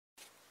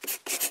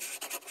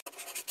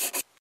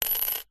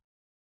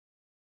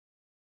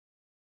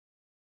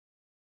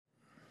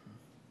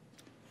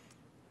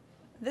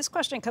This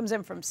question comes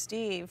in from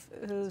Steve,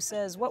 who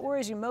says, what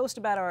worries you most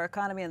about our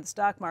economy and the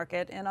stock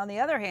market? And on the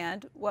other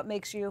hand, what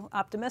makes you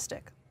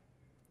optimistic?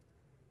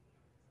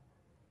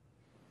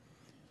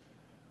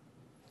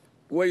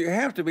 Well, you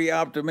have to be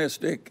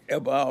optimistic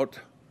about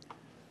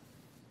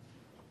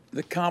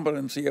the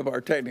competency of our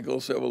technical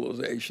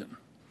civilization.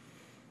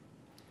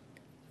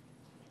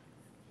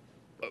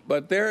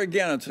 But there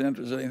again, it's an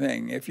interesting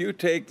thing. If you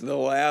take the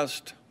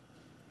last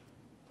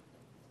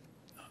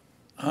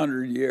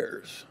 100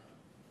 years,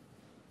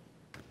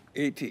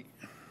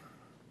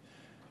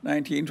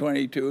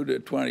 1922 to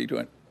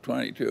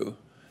 2022,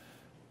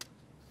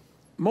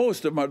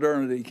 most of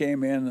modernity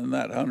came in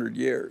that 100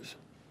 years.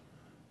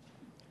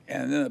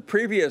 And in the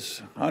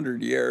previous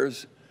 100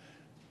 years,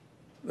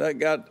 that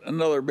got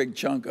another big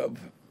chunk of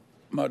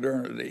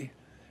modernity.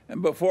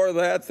 And before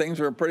that, things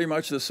were pretty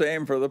much the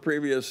same for the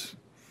previous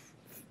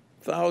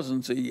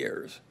thousands of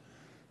years.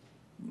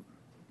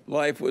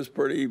 Life was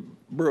pretty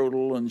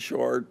brutal and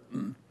short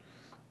and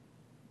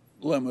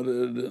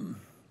limited and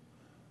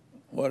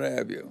what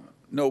have you.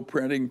 No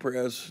printing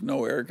press,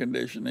 no air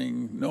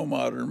conditioning, no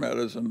modern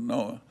medicine,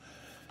 no.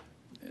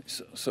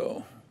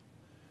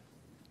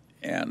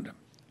 And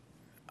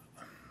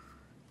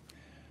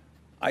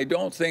I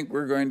don't think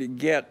we're going to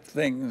get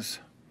things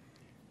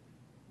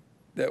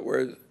that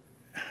were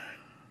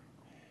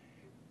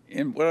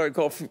in what I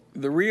call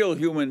the real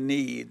human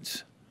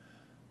needs.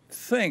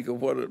 Think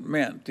of what it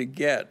meant to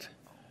get,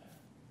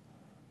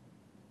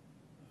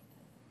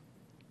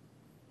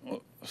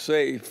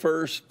 say,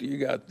 first you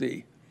got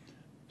the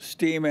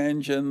steam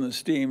engine, the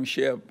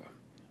steamship,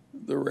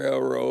 the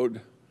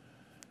railroad,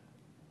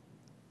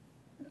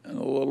 and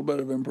a little bit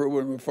of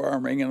improvement in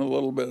farming and a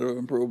little bit of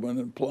improvement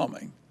in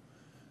plumbing.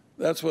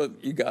 That's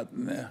what you got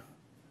in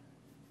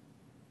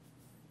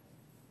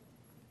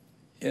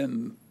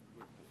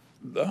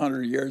the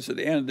 100 years that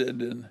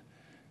ended in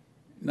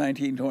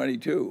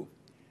 1922.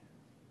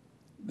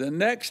 The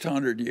next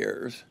 100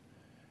 years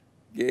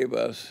gave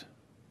us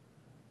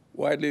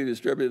widely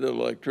distributed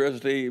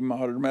electricity,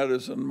 modern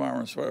medicine,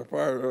 modern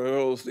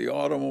firearms, the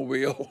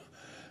automobile,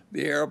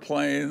 the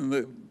airplane,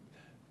 the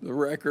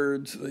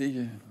records,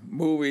 the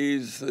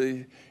movies,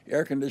 the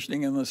air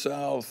conditioning in the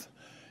South.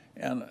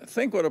 And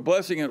think what a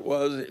blessing it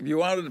was. If you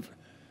wanted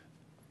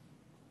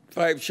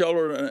 5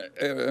 children,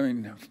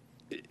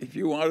 if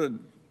you wanted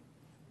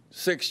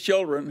 6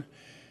 children,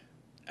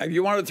 if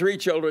you wanted 3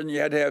 children, you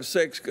had to have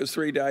 6 because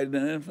 3 died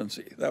in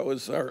infancy. That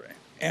was our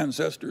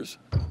ancestors.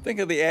 Think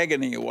of the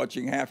agony of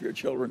watching half your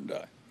children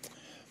die.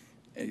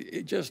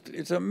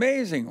 It's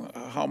amazing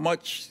how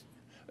much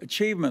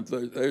achievement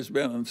there's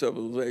been in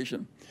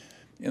civilization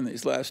in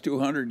these last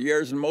 200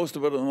 years, and most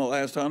of it in the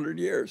last 100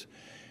 years.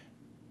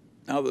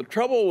 Now, the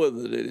trouble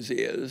with it is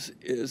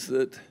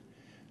that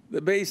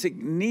the basic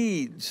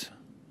needs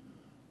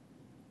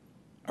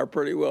are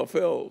pretty well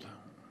filled.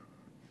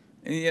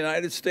 In the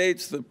United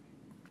States, the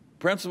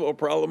principal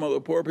problem of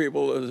the poor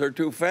people is they're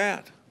too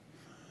fat.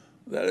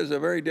 That is a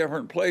very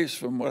different place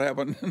from what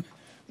happened in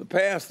the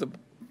past. In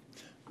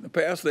the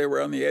past, they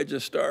were on the edge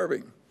of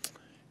starving.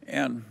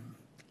 And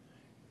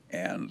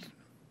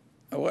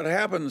what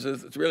happens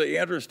is, it's really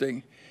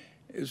interesting,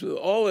 is with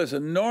all this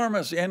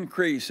enormous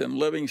increase in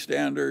living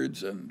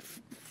standards and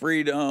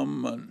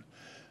freedom and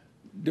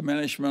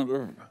diminishment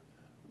of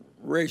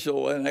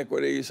racial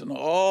inequities and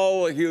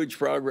all the huge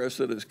progress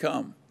that has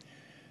come,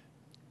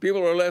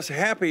 people are less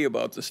happy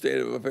about the state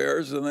of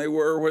affairs than they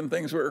were when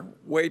things were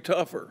way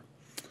tougher.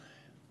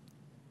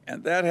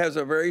 And that has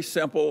a very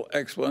simple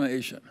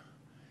explanation.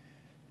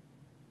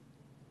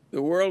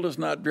 The world is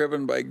not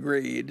driven by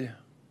greed,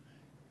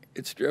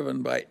 it's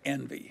driven by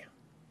envy.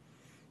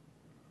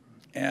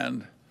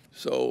 And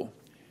so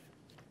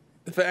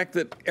the fact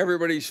that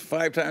everybody's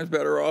 5 times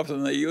better off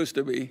than they used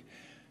to be,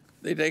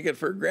 they take it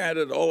for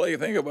granted. All they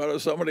think about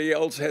is somebody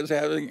else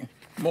having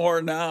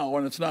more now,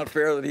 and it's not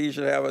fair that he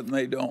should have it and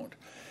they don't.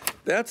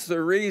 That's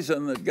the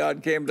reason that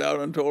God came down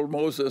and told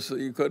Moses that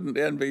you couldn't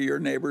envy your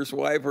neighbor's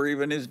wife or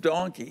even his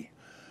donkey.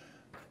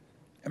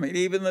 I mean,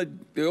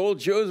 even the old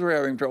Jews were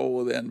having trouble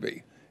with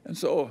envy. And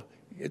so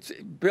it's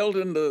built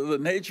into the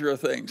nature of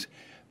things.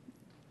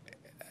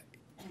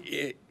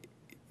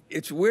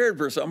 It's weird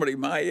for somebody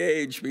my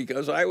age,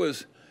 because I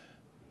was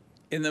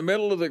in the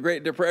middle of the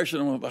Great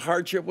Depression when the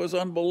hardship was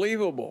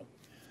unbelievable.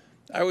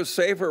 I was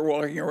safer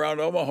walking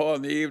around Omaha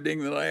in the evening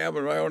than I am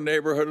in my own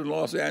neighborhood in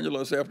Los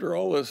Angeles after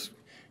all this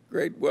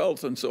great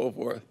wealth and so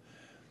forth.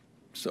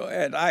 So,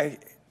 and I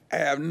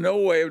have no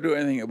way of doing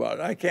anything about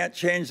it. I can't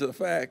change the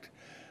fact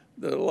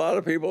that a lot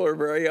of people are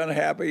very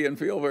unhappy and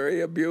feel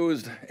very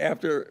abused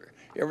after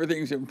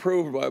everything's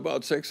improved by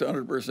about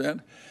 600%,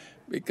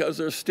 because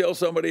there's still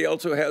somebody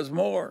else who has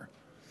more.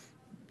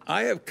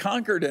 I have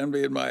conquered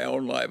envy in my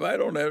own life. I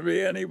don't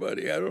envy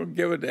anybody. I don't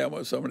give a damn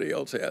what somebody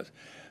else has.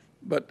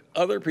 But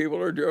other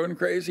people are driven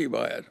crazy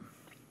by it.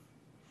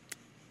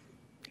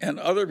 And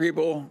other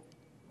people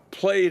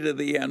play to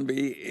the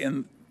envy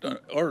in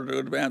order to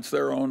advance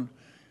their own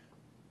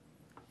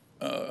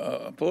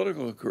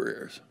political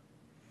careers.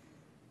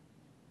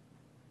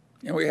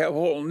 And we have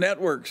whole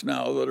networks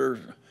now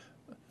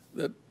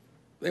that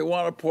they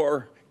want to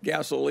pour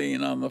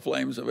gasoline on the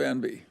flames of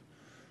envy.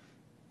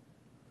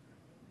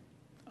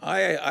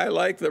 I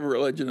like the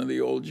religion of the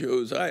old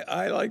Jews.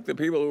 I like the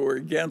people who were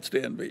against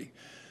envy,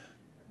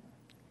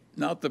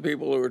 not the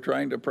people who were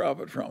trying to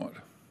profit from it.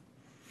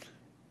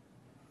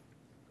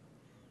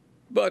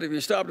 But if you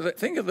stop to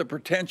think of the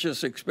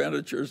pretentious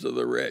expenditures of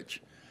the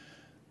rich,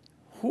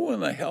 who in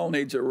the hell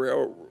needs a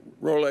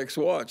Rolex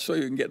watch so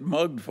you can get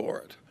mugged for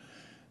it?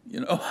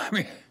 You know, I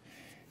mean,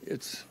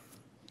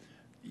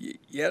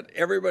 yet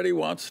everybody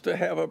wants to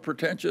have a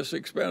pretentious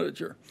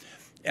expenditure.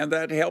 And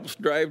that helps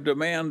drive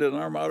demand in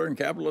our modern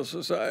capitalist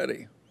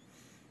society.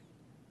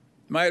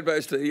 My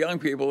advice to the young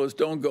people is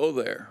don't go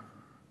there.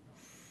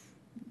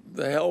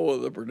 The hell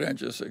with the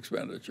pretentious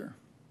expenditure.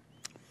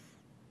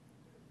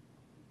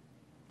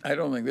 I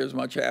don't think there's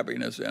much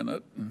happiness in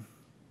it.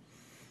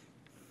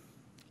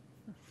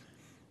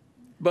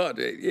 But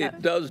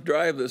it does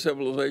drive the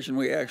civilization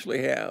we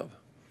actually have.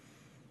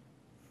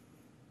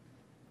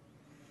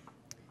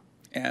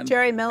 And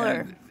Jerry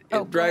Miller.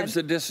 It drives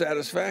the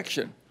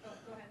dissatisfaction.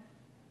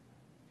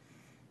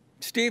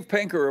 Steve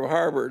Pinker of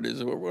Harvard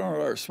is one of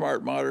our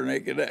smart modern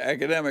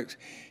academics.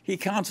 He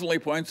constantly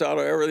points out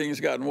how everything's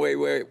gotten way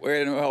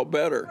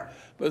better.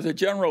 But the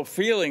general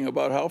feeling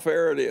about how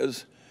fair it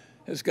is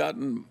has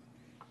gotten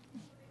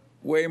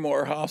way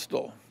more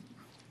hostile.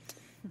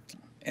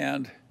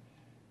 And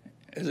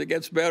as it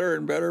gets better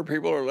and better,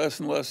 people are less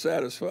and less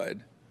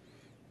satisfied.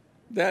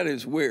 That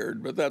is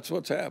weird, but that's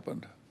what's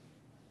happened.